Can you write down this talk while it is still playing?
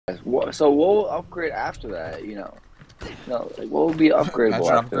So we'll upgrade after that, you know. No, like what will be upgradable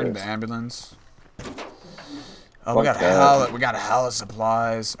After after upgrading this? the ambulance. Oh, Fuck that. we got hella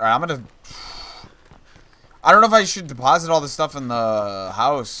supplies. All right, I'm gonna. I don't know if I should deposit all this stuff in the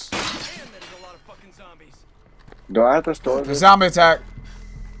house. Do I have to store The this? zombie attack.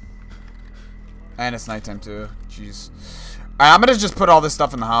 And it's nighttime too. Jeez. Alright, I'm gonna just put all this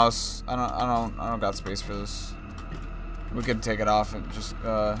stuff in the house. I don't got space for this. We could take it off and just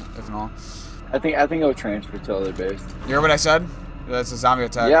if not. I think it'll transfer to other base. You heard what I said? That's a zombie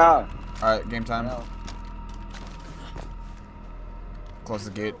attack. Yeah. Alright, game time. No. Close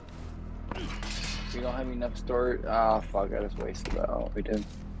the gate. We don't have enough storage. Ah, fuck! I just wasted that. Oh, we did.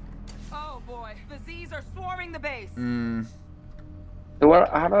 Oh boy, the Z's are swarming the base. So what?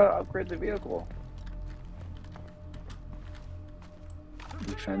 How do I upgrade the vehicle?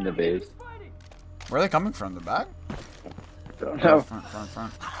 Defend the base. Where are they coming from? The back? Don't Oh, know.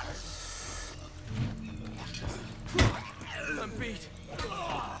 front. I'm beat.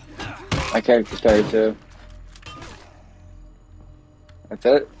 My character started too. That's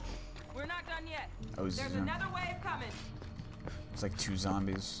it. We're not done yet. Oh, There's another wave coming. it's like 2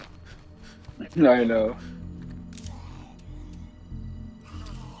 zombies. I know.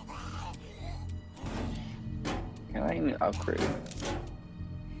 Can I even upgrade?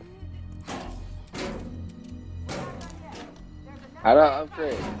 How do I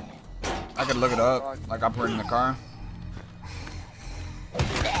upgrade? I could look it up, like operating the car.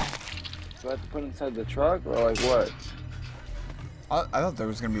 Do I have to put it inside the truck or like what? I thought there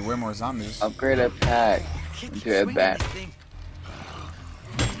was gonna be way more zombies. Upgrade a pack into a bat.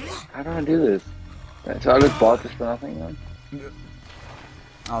 How do I do this? So I just bought this for nothing then?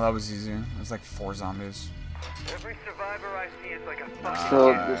 Oh, that was easy. It's like 4 zombies. Every survivor I see is like a fucking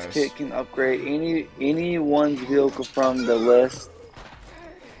So Nice. this kid can upgrade anyone's vehicle from the list.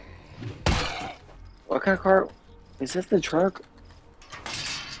 What kind of car? Is this the truck?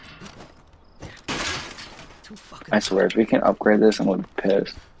 I swear, if we can upgrade this, I'm gonna be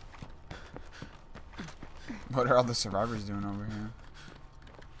pissed. What are all the survivors doing over here?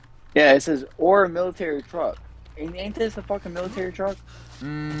 Yeah, it says, or a military truck. Ain't this a fucking military truck? Let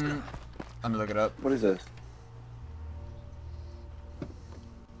me look it up. What is this?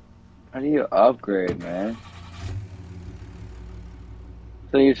 How do you upgrade, man?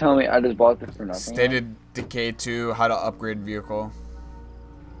 So you're telling me I just bought this for nothing? Stated Decay 2, how to upgrade vehicle.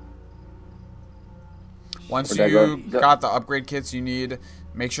 Once Where'd I you go? got the upgrade kits you need,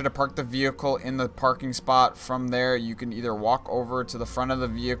 make sure to park the vehicle in the parking spot. From there, you can either walk over to the front of the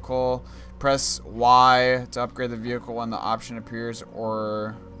vehicle, press Y to upgrade the vehicle when the option appears,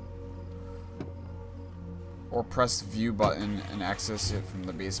 or press the view button and access it from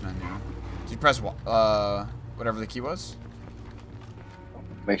the base menu. Did you press whatever the key was?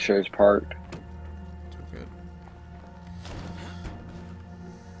 Make sure it's parked. Too good.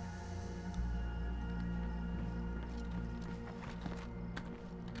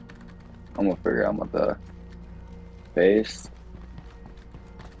 I'm gonna figure out what the base.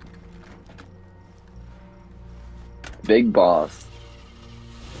 Big boss.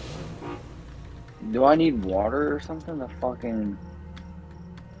 Do I need water or something to fucking...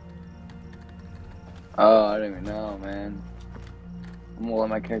 Oh, I don't even know, man. I'm gonna let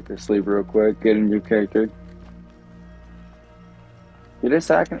my character sleep real quick, get a new character. Did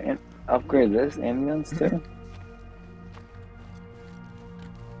this I can upgrade this ambulance too?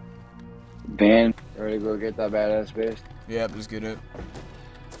 Van, ready to go get that badass base? Yep, just get it.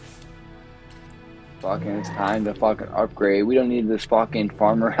 Fucking, it's time to fucking upgrade. We don't need this fucking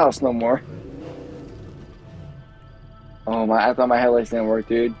farmer house no more. Oh my! I thought my headlights didn't work,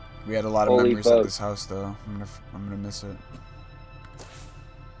 dude. We had a lot of Holy memories fuck. at this house, though. I'm gonna miss it.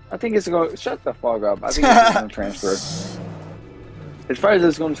 I think it's going. Shut the fuck up. I think it's just gonna transfer. As far as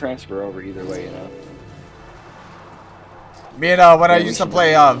it's gonna transfer over either way, you know. Me and when I used to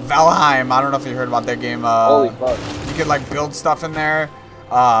play Valheim, I don't know if you heard about that game. Holy fuck! You could like build stuff in there.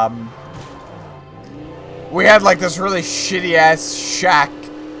 We had like this really shitty ass shack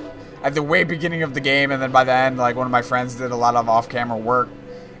at the way beginning of the game, and then by the end, like one of my friends did a lot of off-camera work,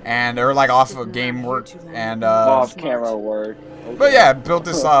 and or like off of game work, and Off-camera work. Okay. but yeah, built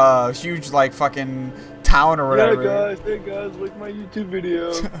this huge like fucking town or whatever. Hey guys, look at my YouTube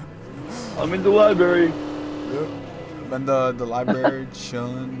video. I'm in the library. Yep. I'm in the library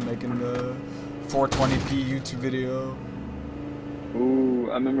chilling, making the 420p YouTube video. Ooh,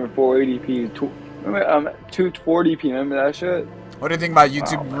 I remember 480p. Remember 240p. Remember that shit? What do you think about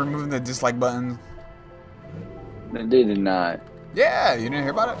YouTube removing the dislike button? They did not. Yeah, you didn't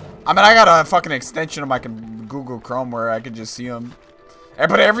hear about it? I mean, I got a fucking extension of my Google Chrome where I could just see them.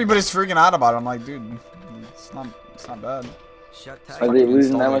 But everybody's freaking out about it. I'm like, dude, it's not bad. Shut tight. Are they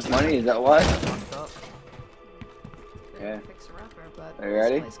losing that installed much it. money? Is that what? Fucked up. Yeah. Fixer-upper, but Are you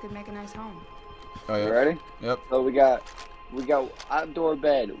ready? this place could make a nice home. Oh yeah. You ready? Yep. So we got outdoor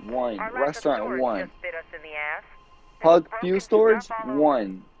bed 1, Our lack of restaurant storage 1, just bit us in the ass. plug Broken fuel stuff storage all over.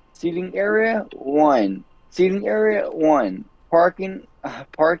 1, seating area 1, seating area 1, parking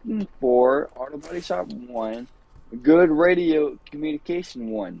 4, auto body shop 1, good radio communication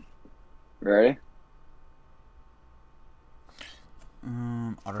 1. Ready?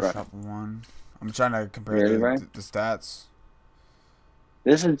 Auto Right. shop 1. I'm trying to compare Ready, Ryan? the stats.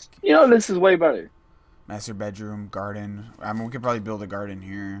 This is way better. Master bedroom, garden. I mean, we could probably build a garden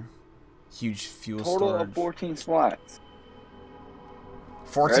here. Huge fuel Total storage. of 14 slots.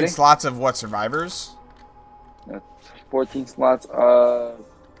 14 Ready? slots of what? Survivors? That's 14 slots.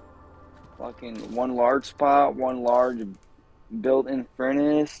 Fucking 1 large spot, 1 large built-in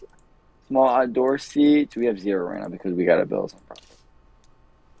furnace, small outdoor seats. We have 0 right now because we gotta build some property.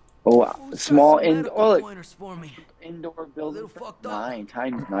 Oh, small indoor building. 9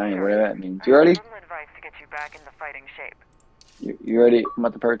 times 9, whatever that means. You ready? Little advice to get you back into fighting shape. You ready? I'm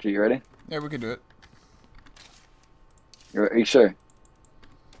about to purchase. You ready? Yeah, we could do it. Are you sure?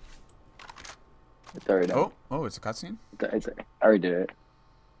 It's already done. Oh, it's a cutscene? I already did it.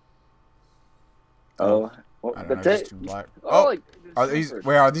 Oh, well, I don't know, that's just it. too black. Oh,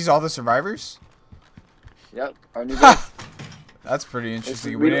 Are these all the survivors? Yep, our new base. That's pretty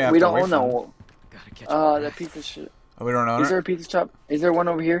interesting. We didn't have to don't wait own for them. that. Gotta catch my That breath. pizza shit. Oh, we don't own Is there it? a pizza shop? Is there one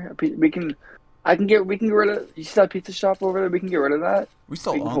over here? We can get rid of. You see that pizza shop over there? We can get rid of that. We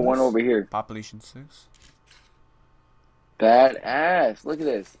still We can own put one this? over here. Population 6. Badass. Look at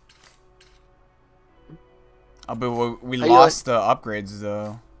this. Oh, but we How you lost the upgrades,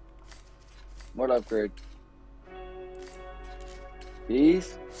 though. What upgrade?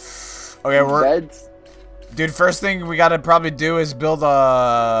 These Okay, beds. Dude, first thing we gotta probably do is build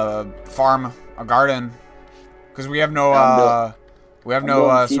a farm, a garden. Because we have no, I'm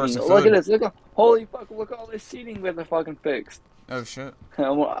building source seating. of Look at food. this. Look, holy fuck! Look at all this seating we have to fucking fix. Oh, shit. I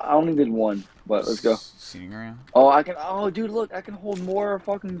only did 1, but let's go. Seating area. Oh, dude, look, I can hold more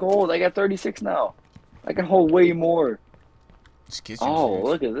fucking gold. I got 36 now. I can hold way more. This kitchen. Oh,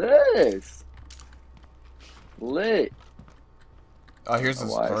 look at this. Lit. Oh, here's the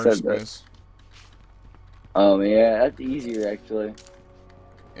Oh, I storage said that. space. Yeah, that's easier actually.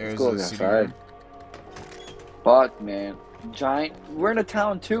 Here's go the seating outside. area. Fuck, man. Giant. We're in a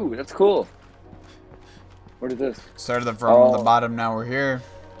town too. That's cool. What is this? Started from the Oh. bottom, now we're here.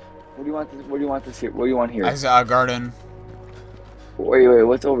 What do you want? What do you want this here? What do you want here? I saw a garden. Wait.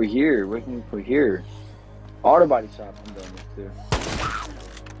 What's over here? What can we put here? Auto body shop. I'm doing this too.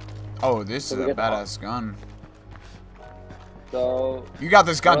 Oh, this So is we a get the- badass gun. So, You got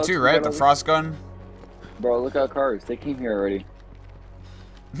this gun What else too, we right? got The over- frost gun? bro, look at cars. They came here already.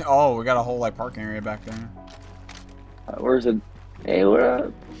 Oh, we got a whole like parking area back there. Where's it? Hey, what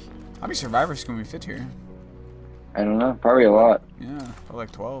up? How many survivors can we fit here? I don't know. Probably a lot. Yeah, probably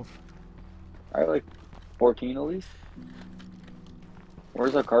like 12. I like 14 at least.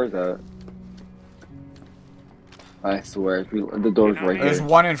 Where's our cars at? I swear, the door's right There's here.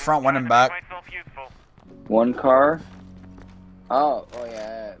 one in front, one in back. Myself useful. 1 car. Oh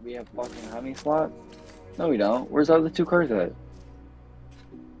yeah. We have fucking how many slots? No, we don't. Where's the other 2 cars at?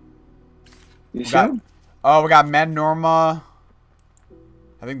 You see got- them? Oh, we got Med Norma.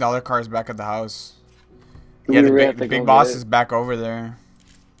 I think the other car is back at the house. Do Yeah, we the really have big, to big go boss get it? is back over there.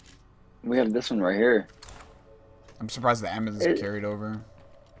 We have this one right here. I'm surprised the ambulance It- carried over.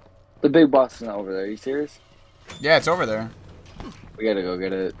 The big boss is not over there. Are you serious? Yeah, it's over there. We gotta go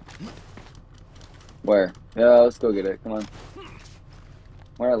get it. Where? Yeah, let's go get it. Come on.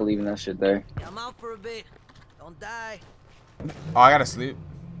 We're not leaving that shit there. I'm out for a bit. Don't die. Oh, I gotta sleep.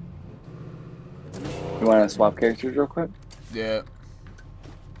 You wanna swap characters real quick? Yeah.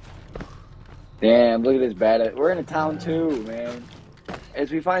 Damn, look at this bad. We're in a town too, man.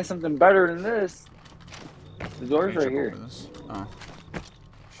 As we find something better than this, the door's Can you right trip here. over this? Oh.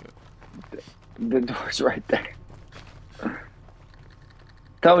 Shit. The door's right there.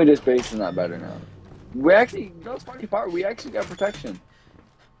 Tell me this base is not better now. We actually, that's the funny part, we actually got protection.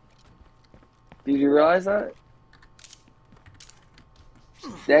 Did you realize that?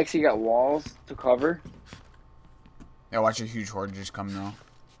 They actually got walls to cover. Yeah, watch a huge horde just come now.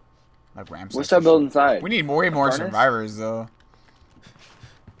 Like ramps. What's that build inside? We need way more furnace? survivors though.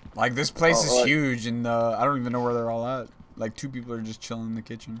 Like this place Oh, is like- huge, and I don't even know where they're all at. Like 2 people are just chilling in the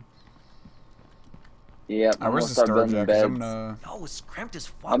kitchen. Yeah, Where's the start storage building at? 'Cause I'm beds. gonna. No, it's cramped as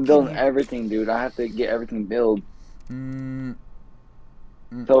fuck. I'm in building here. everything, dude. I have to get everything built.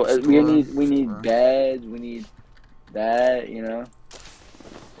 So we Store, need store. beds. We need that. You know.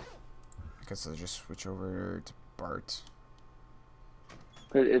 I guess I'll just switch over to Bart.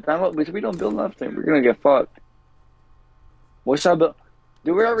 Cause it's not. If we don't build nothing, we're gonna get fucked. What shop build?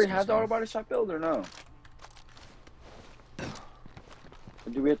 Do we already have the auto body shop build or no? Or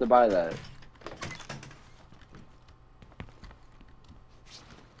do we have to buy that?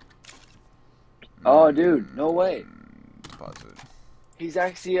 Oh, dude, no way. Deposit. He's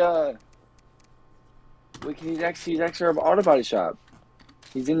actually he's actually our auto body shop.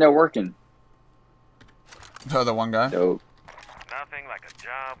 He's in there working. Oh, the one guy? Dope. Nothing like a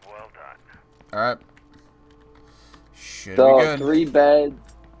job well done. Alright. Should be So good. 3 beds.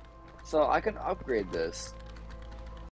 So I can upgrade this.